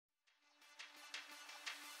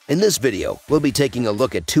In this video, we'll be taking a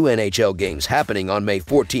look at two NHL games happening on May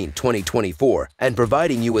 14, 2024, and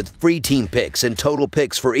providing you with free team picks and total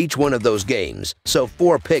picks for each one of those games, so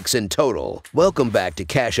 4 picks in total. Welcome back to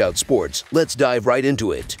Cash Out Sports. Let's dive right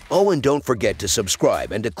into it. Oh, and don't forget to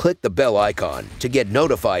subscribe and to click the bell icon to get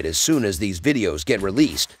notified as soon as these videos get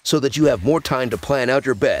released, so that you have more time to plan out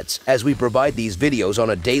your bets as we provide these videos on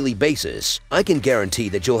a daily basis. I can guarantee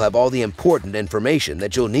that you'll have all the important information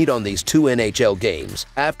that you'll need on these two NHL games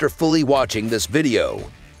after fully watching this video.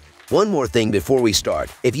 One more thing before we start.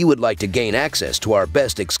 If you would like to gain access to our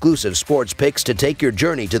best exclusive sports picks to take your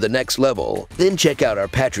journey to the next level, then check out our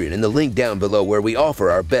Patreon in the link down below, where we offer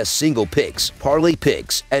our best single picks, parlay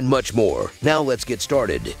picks, and much more. Now let's get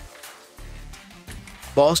started.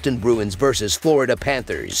 Boston Bruins versus Florida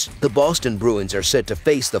Panthers. The Boston Bruins are set to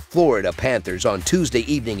face the Florida Panthers on Tuesday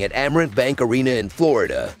evening at Amerant Bank Arena in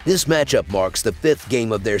Florida. This matchup marks the 5th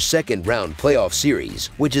game of their second-round playoff series,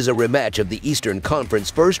 which is a rematch of the Eastern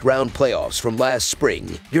Conference first-round playoffs from last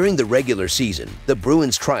spring. During the regular season, the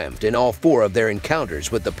Bruins triumphed in all 4 of their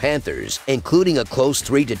encounters with the Panthers, including a close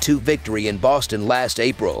 3-2 victory in Boston last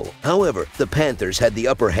April. However, the Panthers had the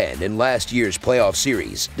upper hand in last year's playoff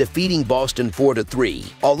series, defeating Boston 4-3.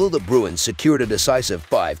 Although the Bruins secured a decisive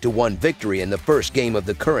 5-1 victory in the first game of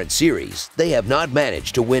the current series, they have not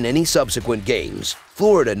managed to win any subsequent games.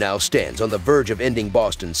 Florida now stands on the verge of ending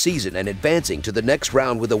Boston's season and advancing to the next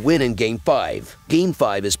round with a win in Game 5. Game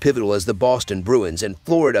 5 is pivotal as the Boston Bruins and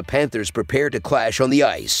Florida Panthers prepare to clash on the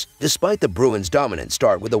ice. Despite the Bruins' dominant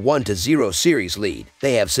start with a 1-0 series lead,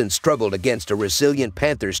 they have since struggled against a resilient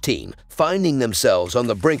Panthers team, finding themselves on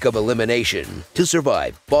the brink of elimination. To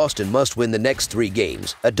survive, Boston must win the next 3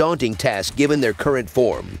 games, a daunting task given their current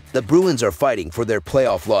form. The Bruins are fighting for their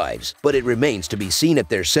playoff lives, but it remains to be seen if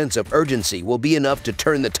their sense of urgency will be enough to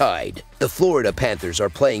turn the tide. The Florida Panthers are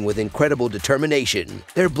playing with incredible determination.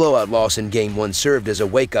 Their blowout loss in Game 1 served as a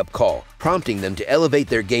wake-up call, prompting them to elevate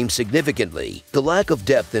their game significantly. The lack of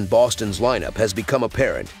depth in Boston's lineup has become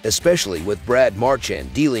apparent, especially with Brad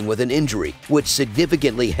Marchand dealing with an injury, which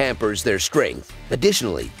significantly hampers their strength.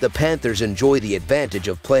 Additionally, the Panthers enjoy the advantage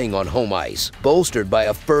of playing on home ice, bolstered by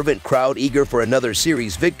a fervent crowd eager for another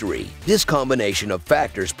series victory. This combination of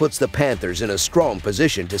factors puts the Panthers in a strong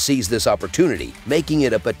position to seize this opportunity, making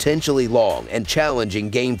it a potentially long and challenging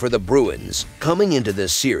game for the Bruins. Coming into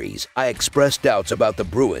this series, I expressed doubts about the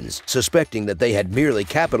Bruins, suspecting that they had merely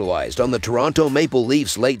capitalized on the Toronto Maple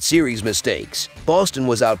Leafs' late series mistakes. Boston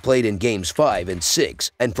was outplayed in Games 5 and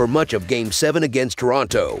 6, and for much of Game 7 against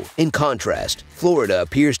Toronto. In contrast, Florida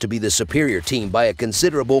appears to be the superior team by a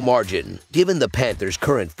considerable margin. Given the Panthers'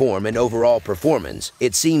 current form and overall performance,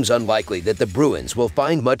 it seems unlikely that the Bruins will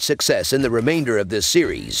find much success in the remainder of this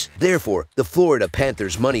series. Therefore, the Florida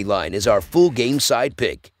Panthers money line is our full game side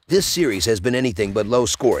pick. This series has been anything but low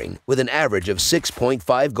scoring, with an average of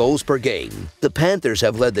 6.5 goals per game. The Panthers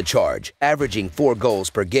have led the charge, averaging 4 goals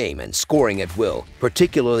per game and scoring at will,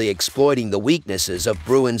 particularly exploiting the weaknesses of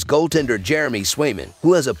Bruins goaltender Jeremy Swayman,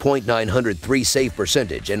 who has a .903 save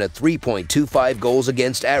percentage and a 3.25 goals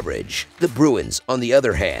against average. The Bruins, on the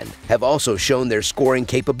other hand, have also shown their scoring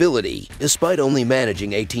capability. Despite only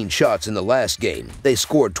managing 18 shots in the last game, they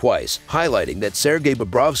scored twice, highlighting that Sergei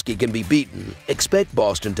Bobrovsky can be beaten. Expect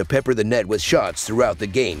Boston to pepper the net with shots throughout the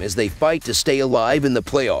game as they fight to stay alive in the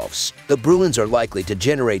playoffs. The Bruins are likely to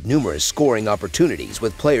generate numerous scoring opportunities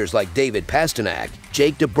with players like David Pastrnak,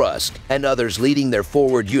 Jake DeBrusk, and others leading their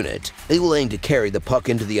forward unit. They will aim to carry the puck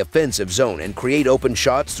into the offensive zone and create open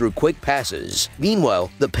shots through quick passes. Meanwhile,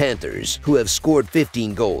 the Panthers, who have scored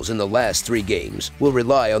 15 goals in the last 3 games, will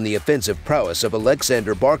rely on the offensive prowess of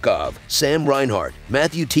Alexander Barkov, Sam Reinhart,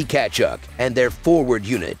 Matthew Tkachuk, and their forward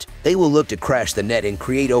unit. They will look to crash the net and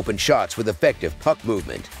create open shots with effective puck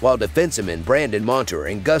movement, while defensemen Brandon Montour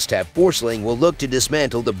and Gustav Forsling will look to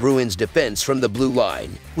dismantle the Bruins' defense from the blue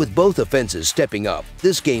line. With both offenses stepping up,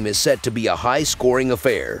 this game is set to be a high-scoring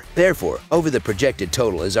affair. Therefore, over the projected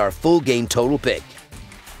total is our full game total pick.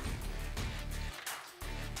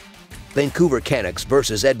 Vancouver Canucks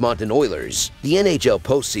versus Edmonton Oilers. The NHL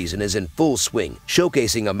postseason is in full swing,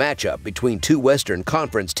 showcasing a matchup between 2 Western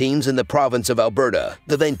Conference teams in the province of Alberta.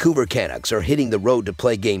 The Vancouver Canucks are hitting the road to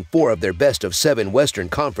play Game 4 of their best-of-7 Western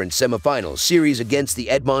Conference semifinals series against the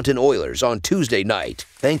Edmonton Oilers on Tuesday night.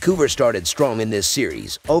 Vancouver started strong in this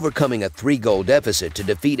series, overcoming a 3-goal deficit to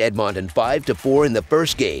defeat Edmonton 5-4 in the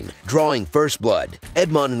first game, drawing first blood.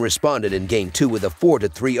 Edmonton responded in Game 2 with a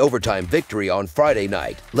 4-3 overtime victory on Friday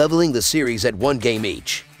night, leveling the series at 1 game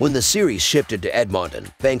each. When the series shifted to Edmonton,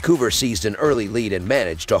 Vancouver seized an early lead and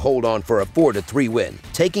managed to hold on for a 4-3 win,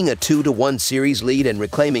 taking a 2-1 series lead and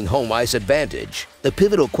reclaiming home ice advantage. The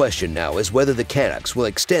pivotal question now is whether the Canucks will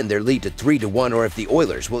extend their lead to 3-1 or if the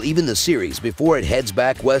Oilers will even the series before it heads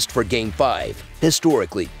back west for Game 5.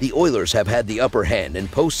 Historically, the Oilers have had the upper hand in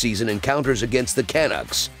postseason encounters against the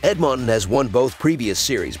Canucks. Edmonton has won both previous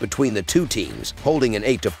series between the two teams, holding an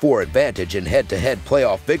 8-4 advantage in head-to-head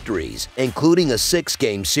playoff victories, including a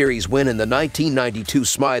 6-game series win in the 1992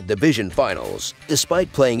 Smythe Division Finals.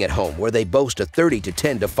 Despite playing at home where they boast a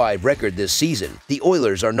 30-10-5 record this season, the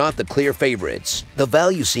Oilers are not the clear favorites. The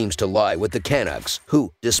value seems to lie with the Canucks,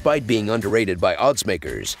 who, despite being underrated by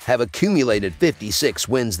oddsmakers, have accumulated 56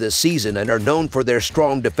 wins this season and are known for their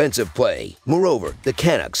strong defensive play. Moreover, the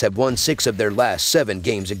Canucks have won 6 of their last 7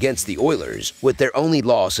 games against the Oilers, with their only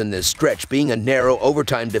loss in this stretch being a narrow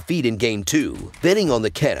overtime defeat in Game 2. Betting on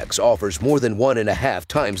the Canucks offers more than 1.5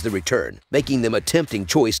 times the return, making them a tempting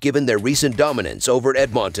choice given their recent dominance over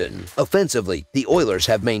Edmonton. Offensively, the Oilers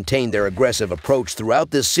have maintained their aggressive approach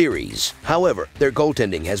throughout this series. However, their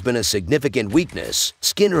goaltending has been a significant weakness.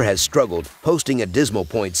 Skinner has struggled, posting a dismal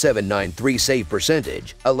 .793 save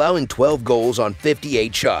percentage, allowing 12 goals on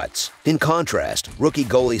 58 shots. In contrast, rookie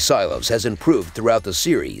goalie Silovs has improved throughout the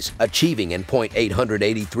series, achieving an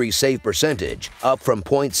 .883 save percentage, up from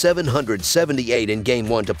 .778 in Game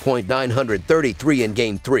 1 to .933 in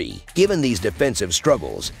Game 3. Given these defensive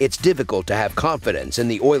struggles, it's difficult to have confidence in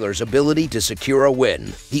the Oilers' ability to secure a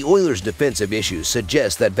win. The Oilers' defensive issues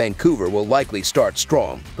suggest that Vancouver will likely start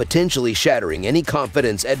strong, potentially shattering any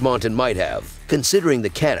confidence Edmonton might have. Considering the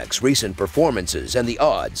Canucks' recent performances and the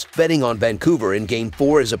odds, betting on Vancouver in Game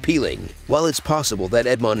 4 is appealing. While it's possible that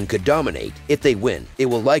Edmonton could dominate, if they win, it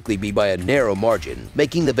will likely be by a narrow margin,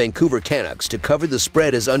 making the Vancouver Canucks to cover the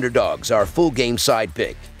spread as underdogs our full game side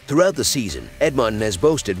pick. Throughout the season, Edmonton has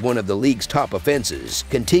boasted one of the league's top offenses,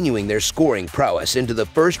 continuing their scoring prowess into the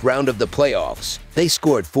first round of the playoffs. They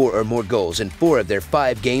scored 4 or more goals in 4 of their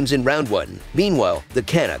 5 games in Round 1. Meanwhile, the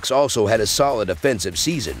Canucks also had a solid offensive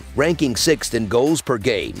season, ranking 6th in goals per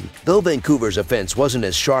game. Though Vancouver's offense wasn't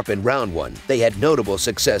as sharp in Round 1, they had notable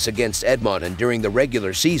success against Edmonton during the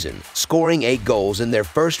regular season, scoring 8 goals in their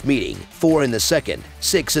first meeting, 4 in the second,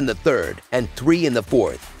 6 in the third, and 3 in the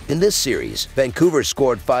fourth. In this series, Vancouver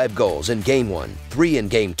scored 5 goals in Game 1, 3 in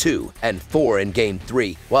Game 2, and 4 in Game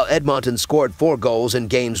 3, while Edmonton scored 4 goals in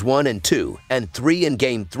Games 1 and 2, and 3 in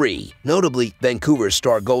Game 3. Notably, Vancouver's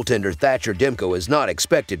star goaltender Thatcher Demko is not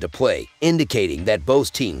expected to play, indicating that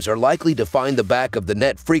both teams are likely to find the back of the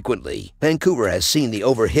net frequently. Vancouver has seen the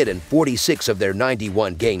overhit in 46 of their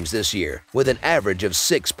 91 games this year, with an average of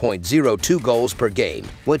 6.02 goals per game,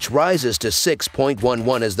 which rises to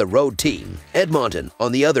 6.11 as the road team. Edmonton,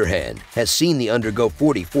 on the other hand, has seen the undergo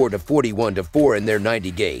 44-41-4 in their 90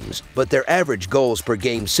 games, but their average goals per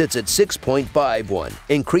game sits at 6.51,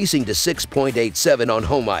 increasing to 6.87 on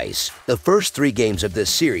home ice. The first 3 games of this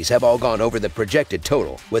series have all gone over the projected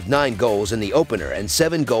total, with 9 goals in the opener and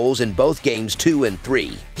 7 goals in both games 2 and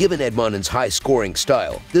 3. Given Edmonton's high-scoring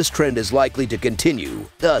style, this trend is likely to continue.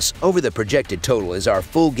 Thus, over the projected total is our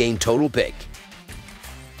full game total pick.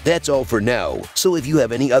 That's all for now, so if you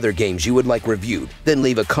have any other games you would like reviewed, then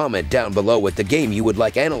leave a comment down below with the game you would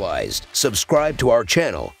like analyzed. Subscribe to our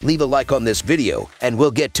channel, leave a like on this video, and we'll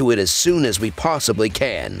get to it as soon as we possibly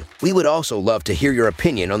can. We would also love to hear your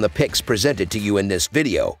opinion on the picks presented to you in this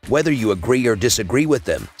video, whether you agree or disagree with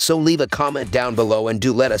them, so leave a comment down below and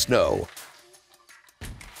do let us know.